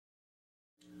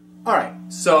Alright,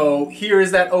 so here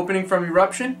is that opening from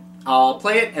Eruption. I'll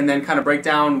play it and then kind of break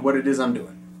down what it is I'm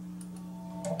doing.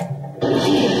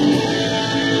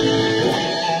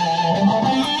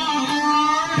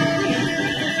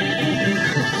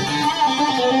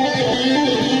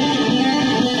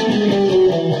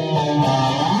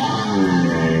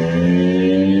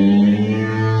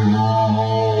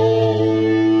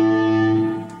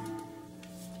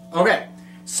 Okay,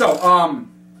 so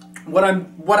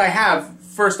what I have,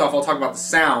 first off, I'll talk about the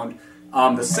sound.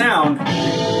 The sound,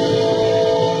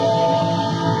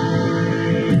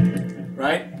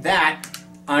 right? That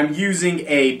I'm using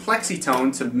a plexi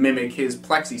tone to mimic his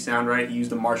plexi sound, right? He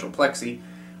used a Marshall plexi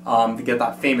to get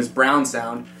that famous brown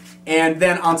sound. And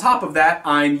then on top of that,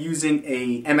 I'm using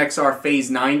a MXR Phase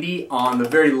 90 on the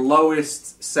very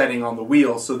lowest setting on the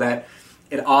wheel so that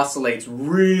it oscillates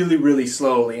really, really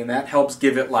slowly, and that helps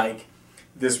give it like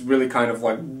this really kind of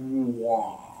like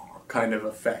wah kind of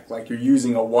effect, like you're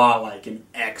using a wah like in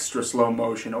extra slow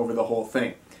motion over the whole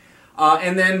thing.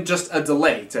 And then just a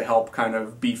delay to help kind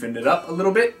of beefing it up a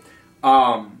little bit.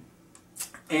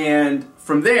 And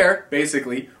from there,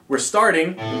 basically, we're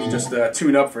starting, let me just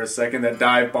tune up for a second, that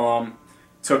dive bomb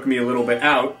took me a little bit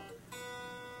out.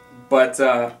 But,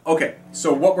 okay,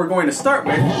 so what we're going to start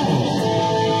with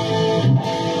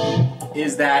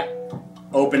is that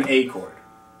open A chord.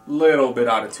 Little bit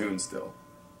out of tune still.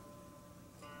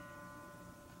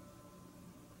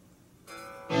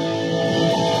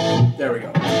 There we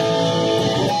go.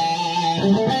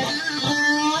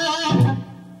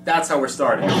 That's how we're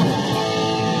starting.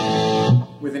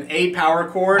 With an A power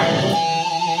chord,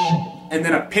 and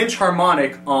then a pinch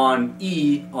harmonic on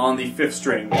E on the 5th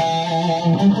string.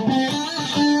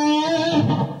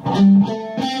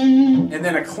 And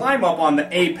then a climb up on the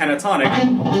A pentatonic.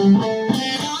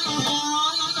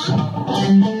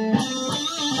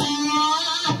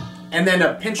 And then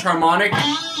a pinch harmonic,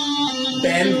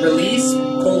 bend, release,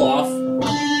 pull off,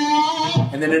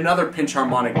 and then another pinch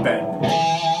harmonic bend.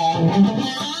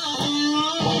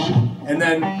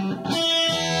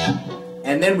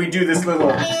 And then we do this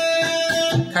little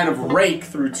kind of rake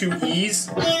through 2 E's.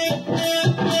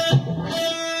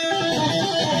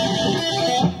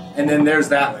 And then there's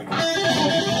that lick.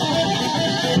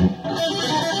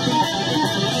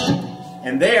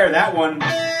 And there, that one.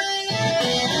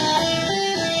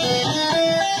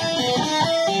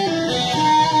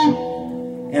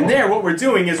 And there, what we're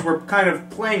doing is we're kind of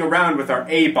playing around with our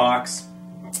A box,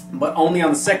 but only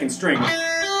on the 2nd string.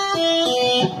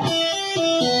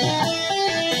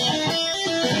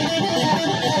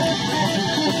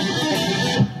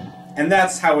 And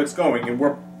that's how it's going. And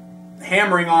we're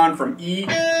hammering on from E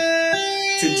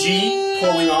to G,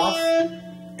 pulling off,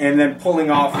 and then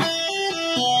pulling off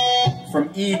from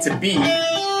E to B.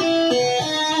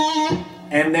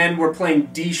 And then we're playing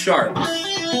D sharp.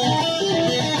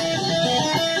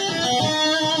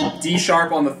 D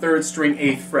sharp on the 3rd string,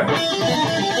 8th fret.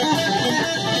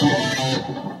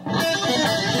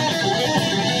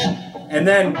 And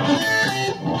then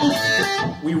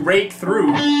we rake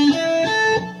through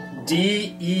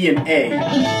D, E, and A.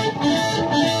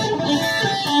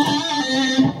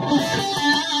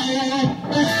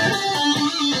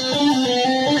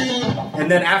 And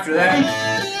then after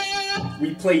that,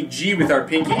 we play G with our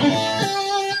pinky.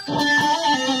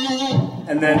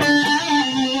 And then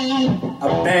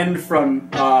a bend from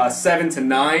 7 to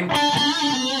 9.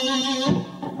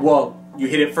 Well, you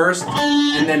hit it first,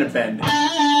 and then a bend.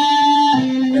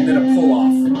 And then a pull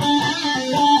off.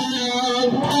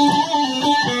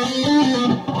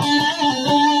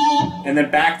 And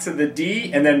then back to the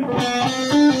D, and then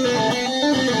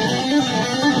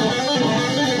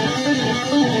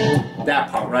that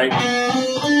part, right?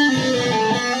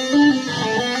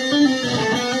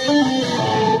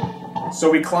 So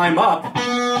we climb up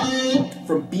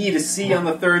from B to C on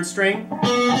the 3rd string,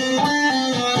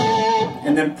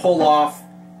 and then pull off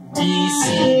D,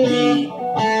 C, D,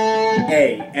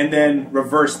 A, and then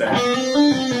reverse that.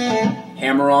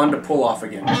 Hammer on to pull off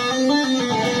again.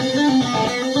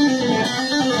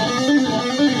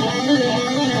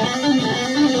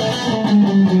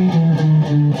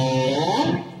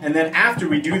 And then after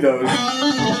we do those,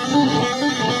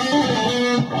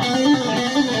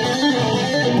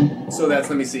 so that's,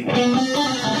 let me see,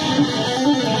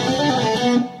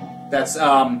 that's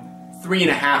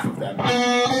 3.5 of them.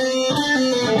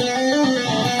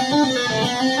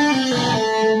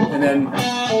 And then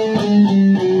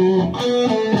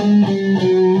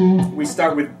we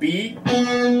start with B,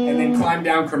 and then climb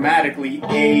down chromatically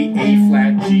A, A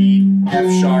flat, G, F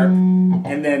sharp,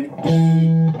 and then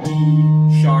E, D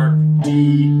sharp,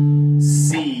 D,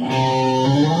 C,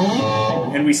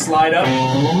 and we we slide up,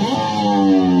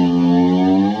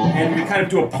 and we kind of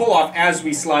do a pull-off as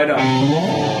we slide up.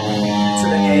 To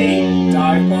the A,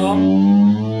 dive bomb,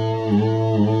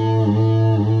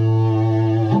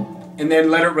 and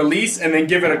then let it release, and then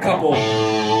give it a couple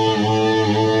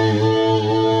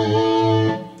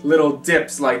little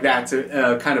dips like that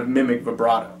to kind of mimic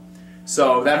vibrato.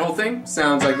 So that whole thing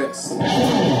sounds like this.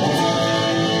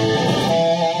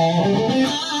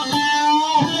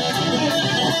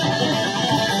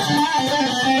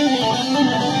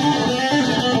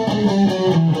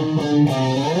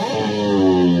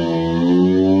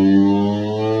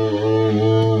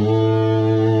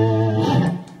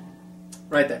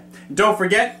 Right there. Don't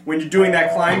forget, when you're doing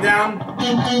that climb down,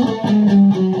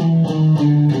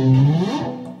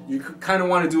 you kind of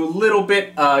want to do a little bit,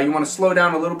 you want to slow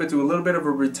down a little bit, do a little bit of a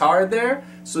retard there,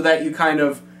 so that you kind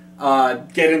of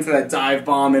get into that dive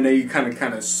bomb, and then you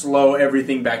kind of slow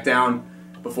everything back down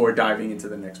before diving into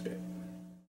the next bit.